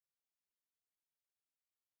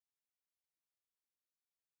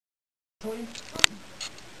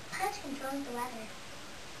Punch controls the weather.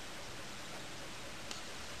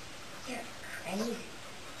 You're crazy.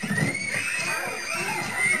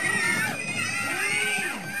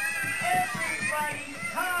 Everybody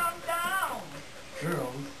calm down.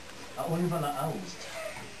 Girls are only for the owls.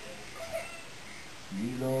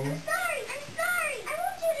 Lilo. I'm sorry. I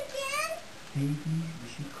won't do it again. Maybe we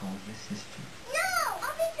should call your sister. No,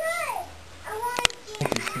 I'll be good. I want to.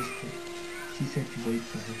 Your sister. She said to wait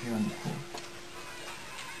for her here on the porch.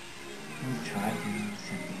 We'll try doing the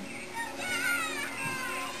simple.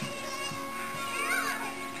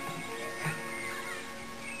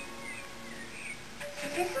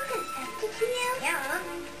 Does this look infected to you? Yeah.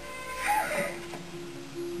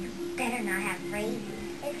 You better not have rabies.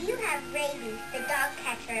 If you have rabies, the dog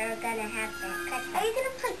catcher are gonna have to catch you. Are you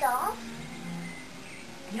gonna play golf?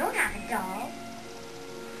 You don't have a doll.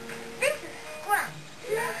 This is From.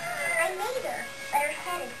 I made her, but her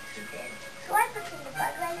head is too big. So I pretend the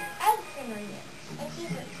bug lays eggs in her ear. And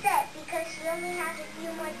she's upset because she only has a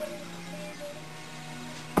few more days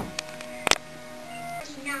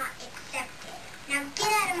to do not accepted. Now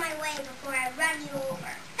get out of my way before I run you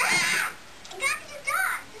over. Ah! I got a new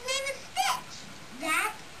dog. His name is Stitch.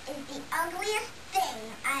 That is the ugliest thing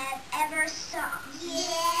I have ever saw.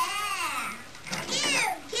 Yeah! You!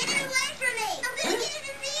 Get it away from me! I'm gonna get a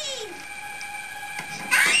disease!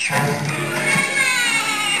 Ah!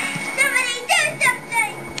 Somebody do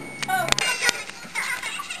something! Oh.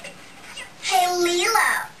 Hey,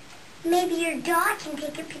 Lilo. Maybe your dog can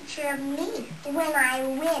take a picture of me when I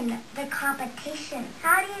win the competition.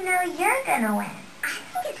 How do you know you're gonna win? I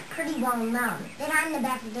think it's pretty well known that I'm the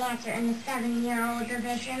best dancer in the 7-year-old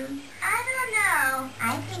division. I don't know.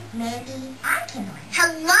 I think maybe I can win.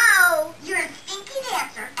 Hello? You're a stinky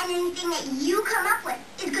dancer, and anything that you come up with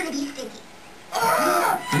is gonna be stinky.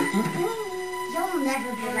 You'll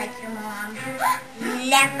never be like your mom.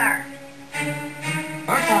 Never.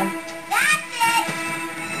 Okay. That's it!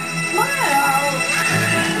 Smile!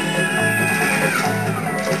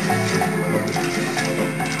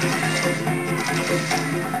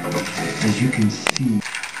 As you can see,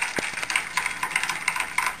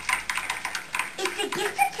 It's a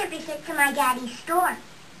gift certificate to my daddy's store.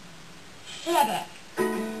 Hit it.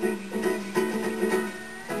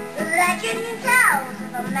 The legend tells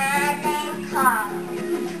of a man named Carl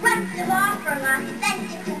who dreamt of offering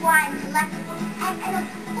authentic Hawaiian collectibles at an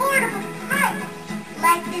affordable price,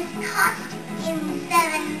 like this costume in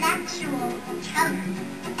 7 natural colors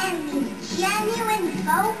and these genuine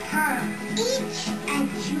faux pearls, each a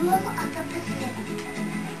jewel of the Pacific.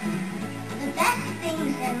 The best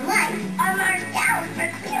things in life are marked down for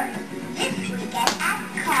clearance this weekend at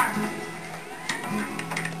Carl's.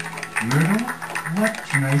 Mertle, what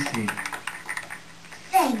can I say?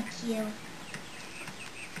 Thank you.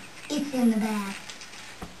 It's in the bag.